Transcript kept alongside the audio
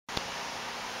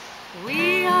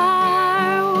We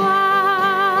are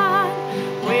one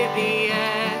with the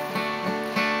earth.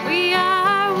 We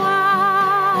are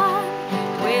one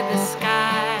with the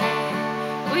sky.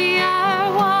 We are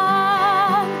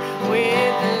one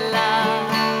with the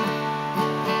love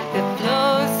that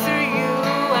flows through you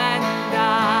and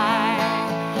I.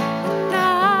 And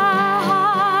our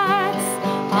hearts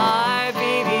are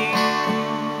beating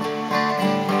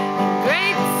in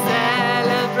great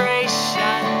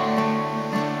celebration,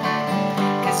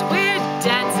 'cause we're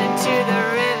dancing to the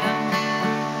rhythm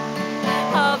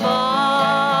of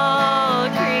all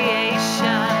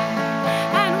creation,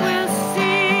 and we'll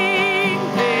sing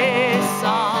this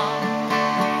song,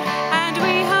 and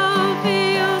we hope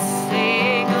you'll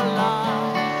sing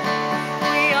along.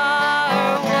 We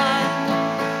are one,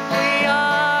 we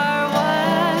are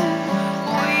one,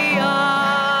 we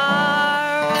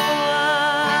are one.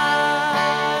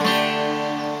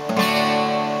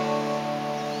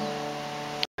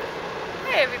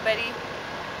 Hey everybody.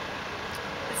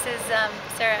 This is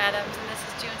Sarah Adams, and this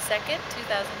is June 2nd,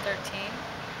 2013.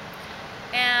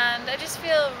 And I just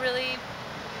feel really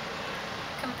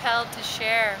compelled to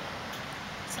share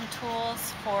some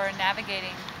tools for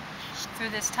navigating through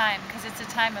this time, because it's a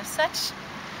time of such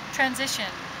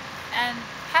transition, and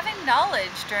having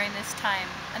knowledge during this time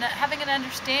and having an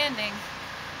understanding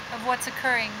of what's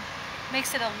occurring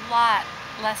makes it a lot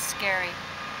less scary.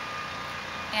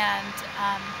 And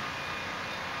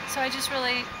so I just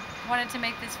really wanted to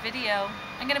make this video.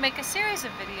 I'm going to make a series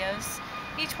of videos,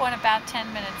 each one about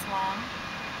 10 minutes long,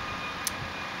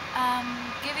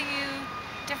 giving you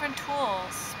different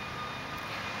tools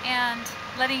and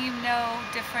letting you know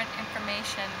different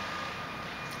information.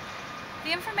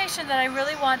 The information that I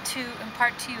really want to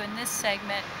impart to you in this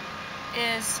segment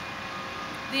is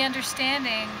the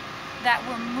understanding that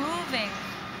we're moving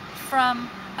from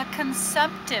a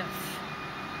consumptive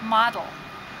model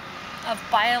of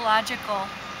biological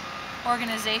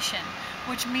organization,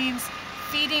 which means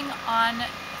feeding on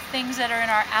things that are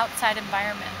in our outside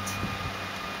environment.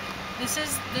 This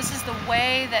is the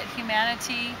way that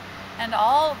humanity and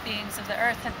all beings of the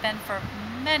earth have been for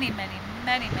many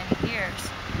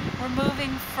years. We're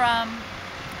moving from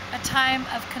a time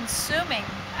of consuming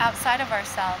outside of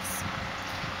ourselves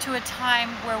to a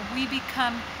time where we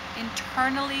become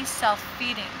internally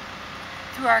self-feeding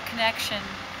through our connection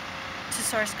to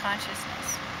source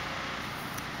consciousness.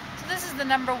 So this is the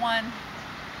number one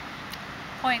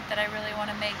point that I really want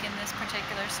to make in this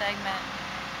particular segment.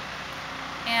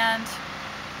 And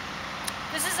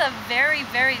this is a very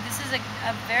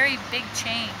big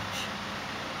change,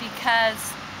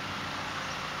 because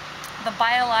the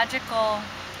biological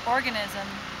organism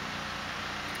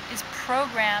is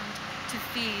programmed to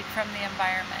feed from the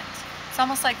environment. It's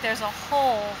almost like there's a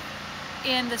hole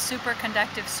in the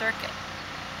superconductive circuit,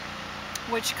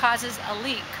 which causes a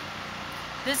leak.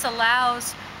 This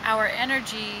allows our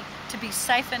energy to be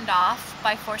siphoned off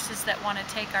by forces that want to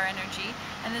take our energy,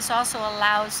 and this also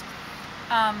allows,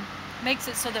 makes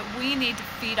it so that we need to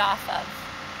feed off of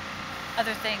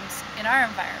other things in our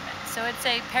environment. So it's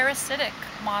a parasitic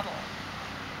model,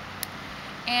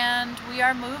 and we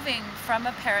are moving from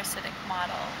a parasitic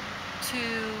model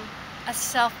to a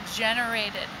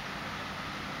self-generated,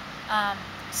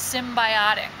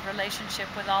 symbiotic relationship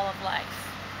with all of life.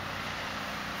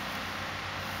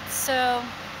 So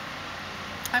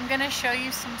I'm going to show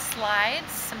you some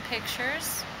slides, some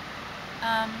pictures.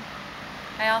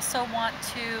 I also want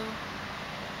to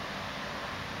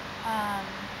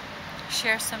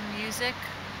share some music,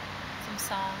 some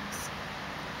songs.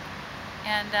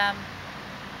 And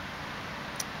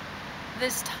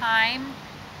this time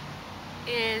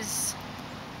is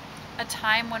a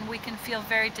time when we can feel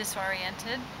very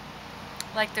disoriented,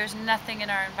 like there's nothing in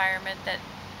our environment that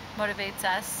motivates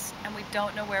us, and we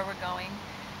don't know where we're going,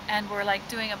 and we're like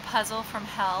doing a puzzle from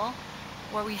hell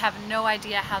where we have no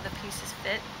idea how the pieces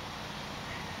fit.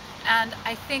 And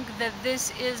I think that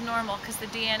this is normal, because the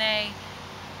DNA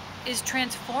is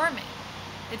transforming,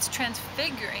 it's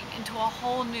transfiguring into a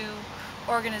whole new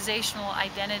organizational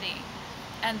identity,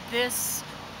 and this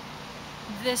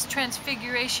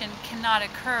transfiguration cannot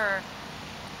occur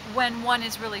when one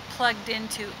is really plugged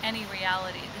into any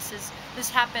reality. This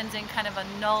happens in kind of a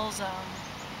null zone.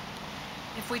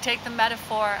 If we take the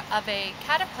metaphor of a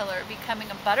caterpillar becoming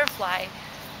a butterfly,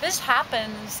 this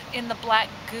happens in the black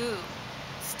goo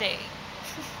state,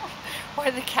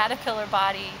 where the caterpillar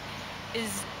body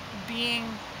is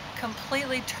being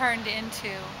completely turned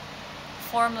into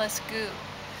formless goo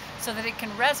so that it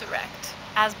can resurrect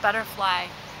as butterfly.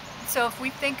 So if we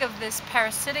think of this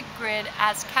parasitic grid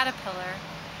as caterpillar,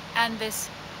 and this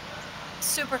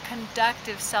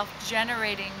superconductive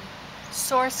self-generating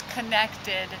source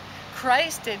connected,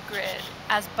 Christed grid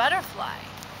as butterfly,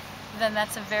 then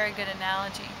that's a very good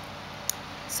analogy.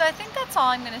 So I think that's all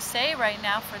I'm going to say right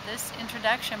now for this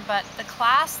introduction, but the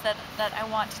class that I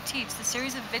want to teach, the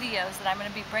series of videos that I'm going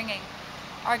to be bringing,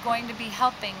 are going to be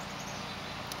helping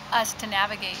us to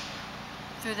navigate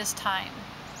through this time.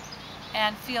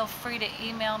 And feel free to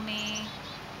email me.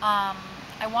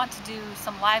 I want to do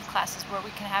some live classes where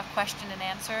we can have question and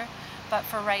answer, but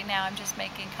for right now I'm just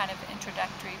making kind of an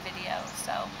introductory video.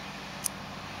 So,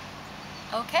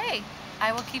 okay,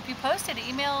 I will keep you posted.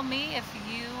 Email me if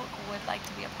you would like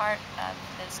to be a part of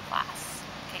this class.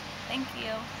 Okay, thank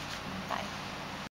you.